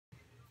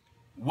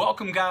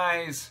Welcome,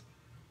 guys,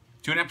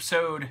 to an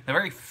episode, the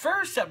very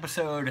first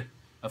episode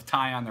of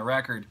Ty on the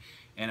Record.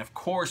 And of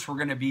course, we're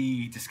going to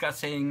be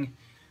discussing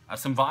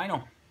some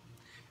vinyl.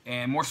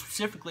 And more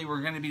specifically, we're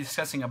going to be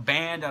discussing a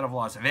band out of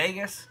Las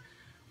Vegas,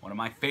 one of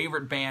my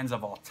favorite bands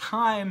of all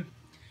time.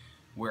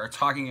 We're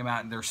talking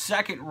about their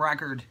second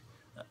record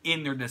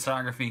in their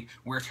discography.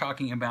 We're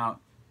talking about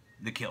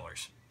The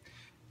Killers.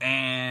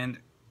 And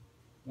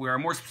we're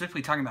more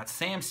specifically talking about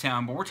Sam's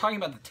Town, but we're talking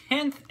about the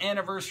 10th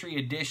anniversary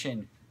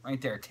edition, right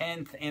there,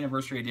 10th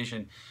anniversary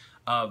edition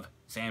of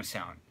Sam's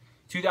Town,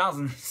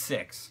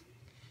 2006.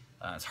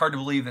 It's hard to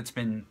believe that's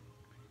been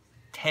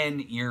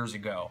 10 years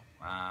ago.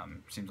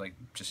 Seems like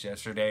just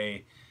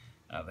yesterday,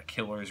 the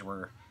Killers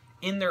were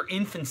in their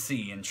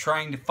infancy and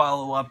trying to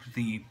follow up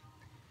the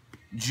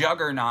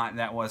juggernaut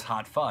that was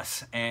Hot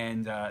Fuss.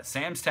 And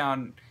Sam's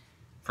Town,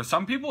 for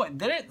some people it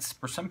did it,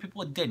 for some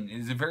people it didn't. It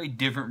is a very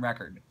different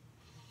record.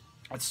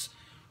 That's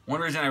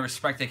one reason I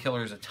respect the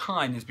Killers a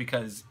ton, is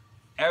because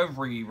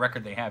every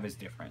record they have is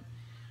different.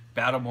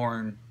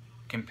 Battleborn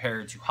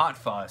compared to Hot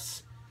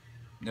Fuss,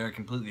 they're a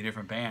completely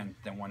different band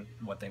than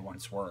what they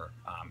once were,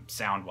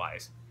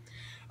 sound-wise.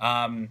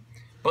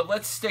 But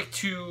let's stick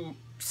to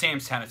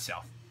Sam's Town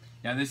itself.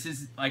 Now, this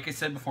is, like I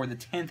said before, the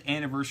 10th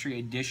anniversary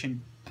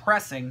edition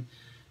pressing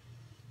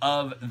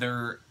of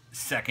their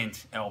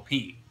second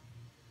LP.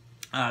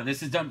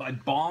 This is done by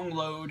Bong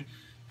Load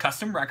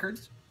Custom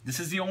Records. This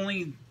is the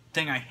only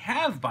thing I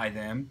have by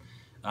them,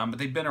 but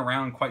they've been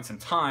around quite some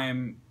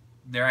time.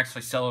 They're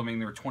actually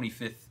celebrating their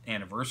 25th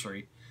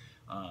anniversary,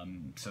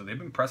 so they've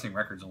been pressing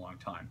records a long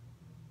time.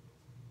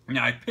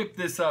 Now, I picked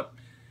this up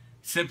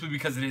simply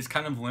because it is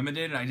kind of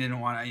limited, and I didn't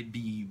want to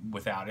be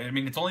without it. I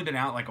mean, it's only been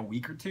out like a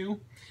week or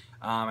two,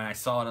 and I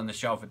saw it on the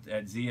shelf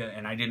at Zia,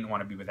 and I didn't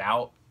want to be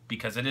without,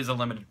 because it is a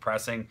limited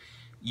pressing.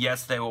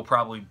 Yes, they will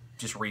probably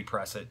just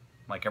repress it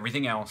like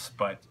everything else,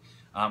 but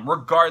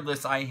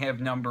regardless, I have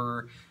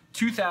number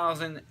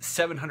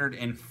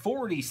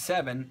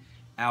 2,747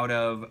 out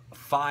of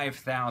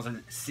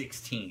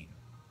 5,016.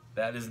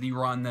 That is the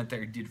run that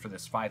they did for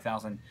this,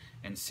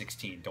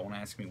 5,016. Don't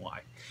ask me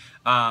why.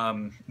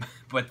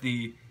 But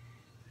the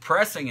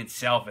pressing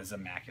itself is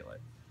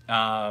immaculate.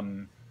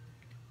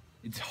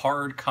 It's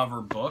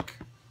hardcover book,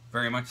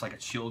 very much like a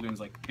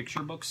children's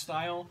picture book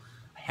style.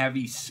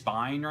 Heavy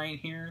spine right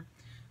here.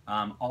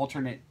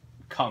 Alternate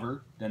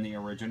cover than the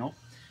original.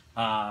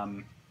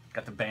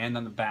 Got the band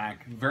on the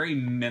back. Very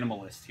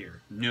minimalist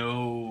here.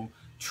 No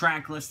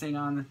track listing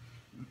on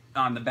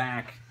the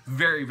back.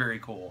 Very, very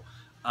cool.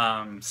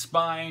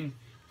 Spine.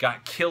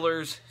 Got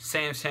Killers,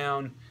 Sam's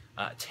Town,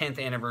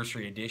 10th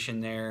anniversary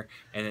edition there.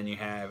 And then you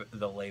have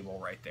the label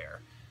right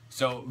there.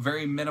 So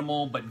very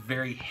minimal, but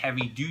very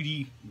heavy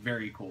duty.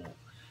 Very cool.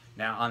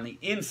 Now on the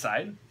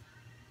inside,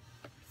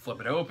 flip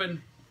it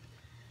open.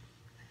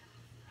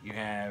 You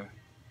have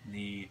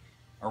the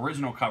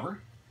original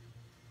cover,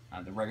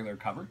 the regular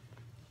cover.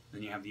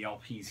 Then you have the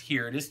LPs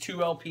here. It is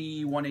 2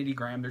 LP, 180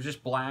 gram. They're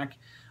just black.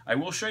 I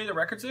will show you the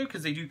records though,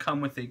 because they do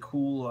come with a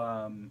cool.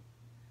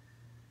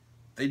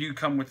 They do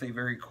come with a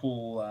very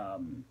cool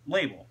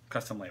label,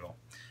 custom label.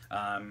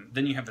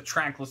 Then you have the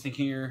track listing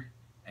here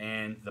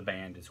and the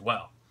band as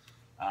well.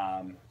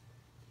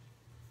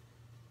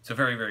 So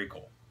very, very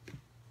cool.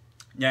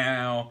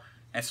 Now,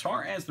 as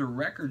far as the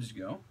records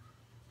go,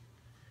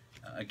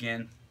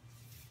 again,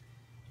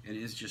 it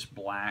is just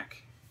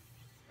black,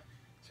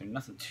 so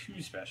nothing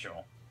too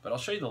special. But I'll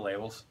show you the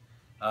labels.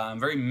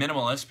 Very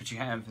minimalist, but you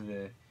have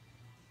the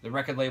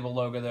record label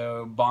logo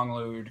though, Bong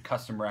Load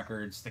Custom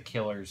Records, The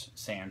Killers,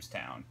 Sam's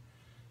Town.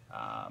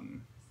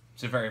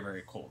 So very,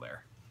 very cool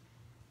there.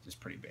 Just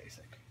pretty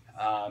basic.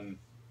 Now,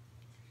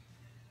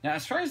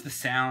 as far as the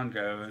sound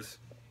goes,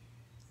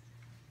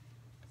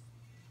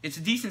 it's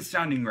a decent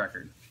sounding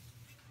record.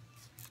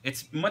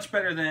 It's much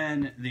better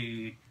than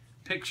the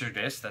picture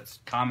disc that's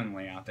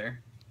commonly out there.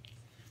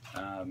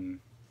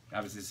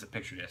 Obviously, it's a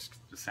picture disc.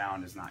 The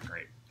sound is not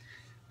great.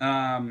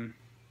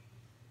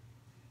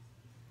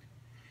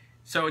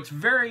 So it's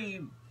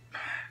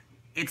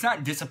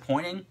not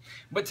disappointing,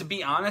 but to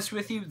be honest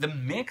with you, the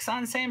mix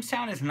on Sam's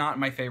Town is not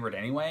my favorite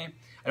anyway.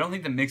 I don't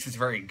think the mix is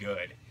very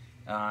good.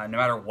 No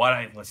matter what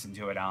I listen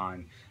to it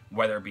on,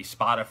 whether it be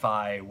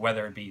Spotify,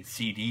 whether it be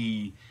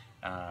CD,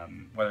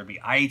 whether it be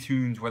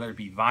iTunes, whether it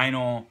be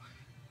vinyl,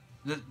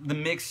 the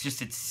mix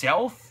just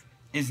itself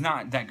is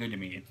not that good to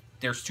me.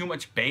 There's too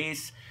much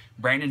bass.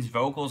 Brandon's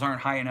vocals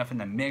aren't high enough in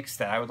the mix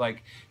that I would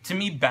like. To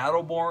me,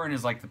 Battleborn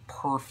is like the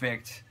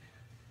perfect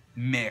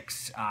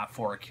mix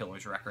for a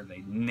Killers record.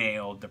 They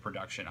nailed the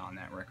production on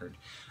that record.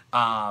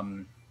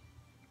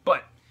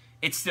 But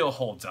it still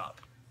holds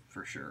up,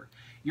 for sure.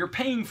 You're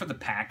paying for the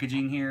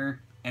packaging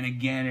here, and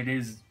again, it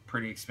is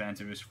pretty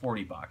expensive. It's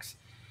 40 bucks.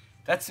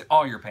 That's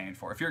all you're paying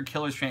for. If you're a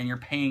Killers fan, you're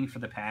paying for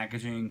the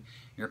packaging.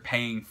 You're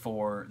paying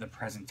for the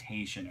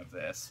presentation of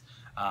this.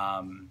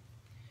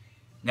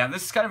 Now,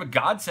 this is kind of a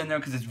godsend, though,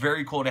 because it's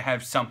very cool to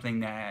have something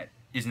that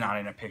is not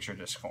in a picture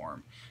disc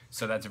form.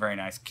 So that's very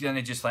nice. Then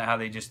they just like how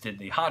they just did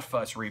the Hot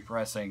Fuss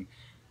repressing.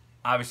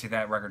 Obviously,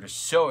 that record is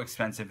so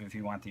expensive if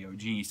you want the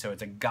OG, so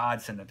it's a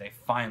godsend that they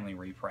finally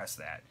repressed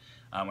that,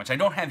 which I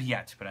don't have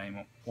yet, but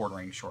I'm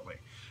ordering shortly.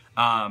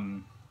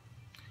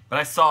 But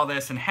I saw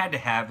this and had to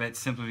have it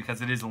simply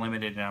because it is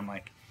limited, and I'm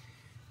like,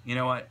 you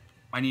know what?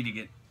 I need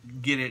to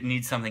get it.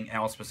 Need something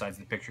else besides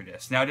the picture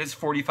disc. Now it is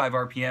 45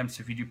 RPM,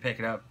 so if you do pick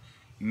it up,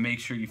 make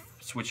sure you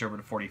switch over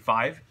to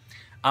 45.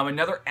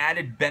 Another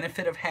added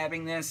benefit of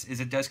having this is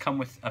it does come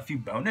with a few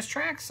bonus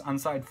tracks on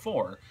side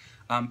 4.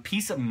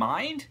 Peace of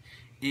Mind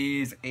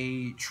is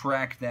a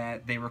track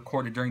that they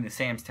recorded during the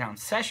Sam's Town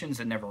sessions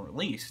and never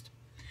released.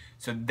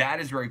 So that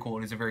is very cool.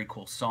 It is a very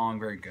cool song,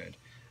 very good.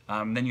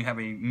 Then you have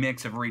a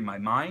mix of Read My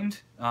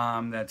Mind.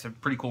 That's a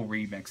pretty cool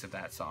remix of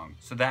that song.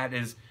 So that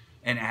is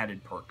an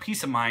added perk.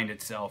 Peace of Mind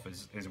itself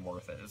is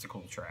worth it. It's a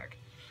cool track.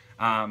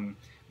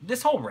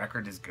 This whole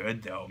record is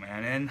good though,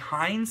 man. In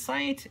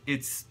hindsight,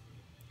 it's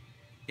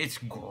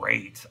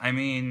great. I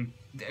mean,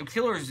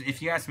 Killers,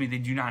 if you ask me, they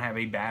do not have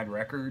a bad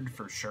record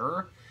for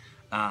sure.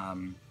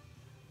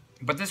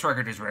 But this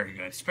record is very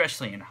good,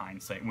 especially in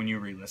hindsight when you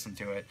re-listen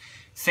to it.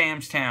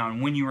 Sam's Town,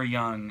 When You Were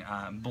Young,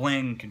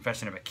 Bling,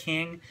 Confession of a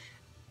King.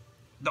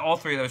 All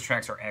three of those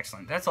tracks are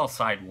excellent. That's all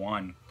side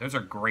 1. Those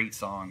are great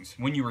songs.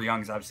 When You Were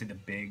Young is obviously the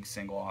big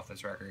single off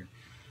this record.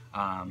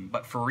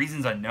 But For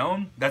Reasons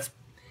Unknown, that's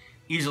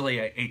easily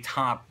a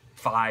top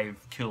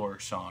 5 Killer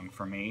song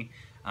for me.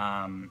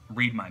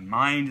 Read My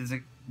Mind is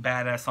a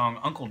badass song.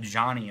 Uncle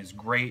Johnny is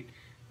great.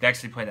 They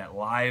actually played that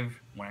live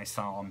when I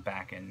saw them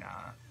back in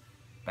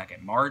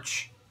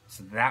March.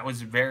 So that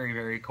was very,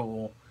 very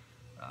cool.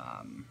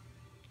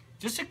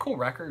 Just a cool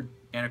record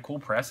and a cool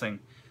pressing.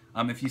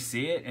 If you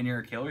see it and you're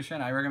a Killers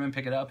fan, I recommend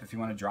pick it up if you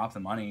want to drop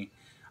the money.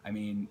 I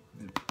mean,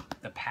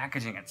 the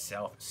packaging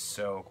itself is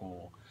so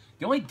cool.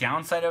 The only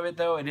downside of it,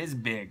 though, it is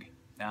big.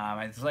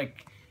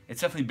 It's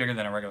definitely bigger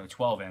than a regular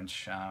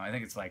 12-inch. I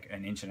think it's like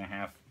 1.5 inches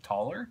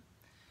taller.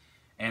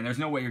 And there's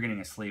no way you're getting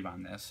a sleeve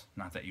on this.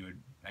 Not that you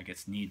would, I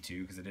guess, need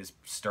to, because it is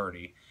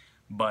sturdy.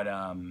 But,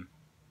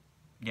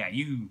 yeah,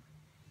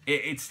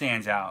 it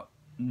stands out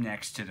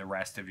next to the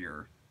rest of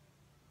your,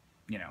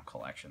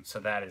 collection. So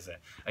that is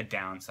a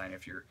downside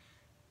if you're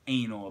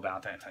anal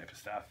about that type of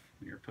stuff.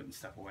 You're putting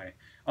stuff away.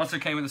 Also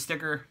came with a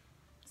sticker.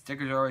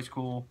 Stickers are always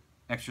cool.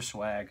 Extra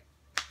swag.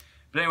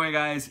 But anyway,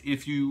 guys,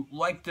 if you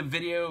liked the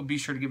video, be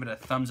sure to give it a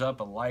thumbs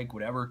up, a like,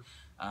 whatever.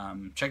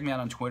 Check me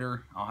out on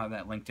Twitter. I'll have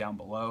that link down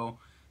below.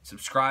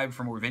 Subscribe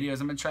for more videos.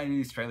 I'm going to try to do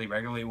these fairly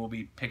regularly. We'll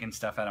be picking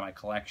stuff out of my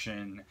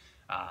collection,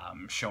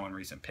 showing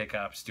recent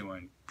pickups,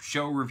 doing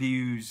show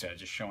reviews,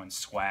 just showing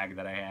swag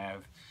that I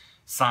have,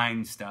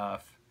 signed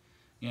stuff,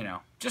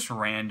 just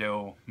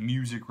rando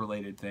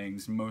music-related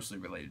things, mostly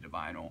related to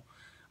vinyl.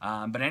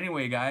 But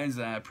anyway, guys,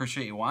 I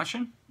appreciate you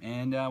watching,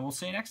 and we'll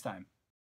see you next time.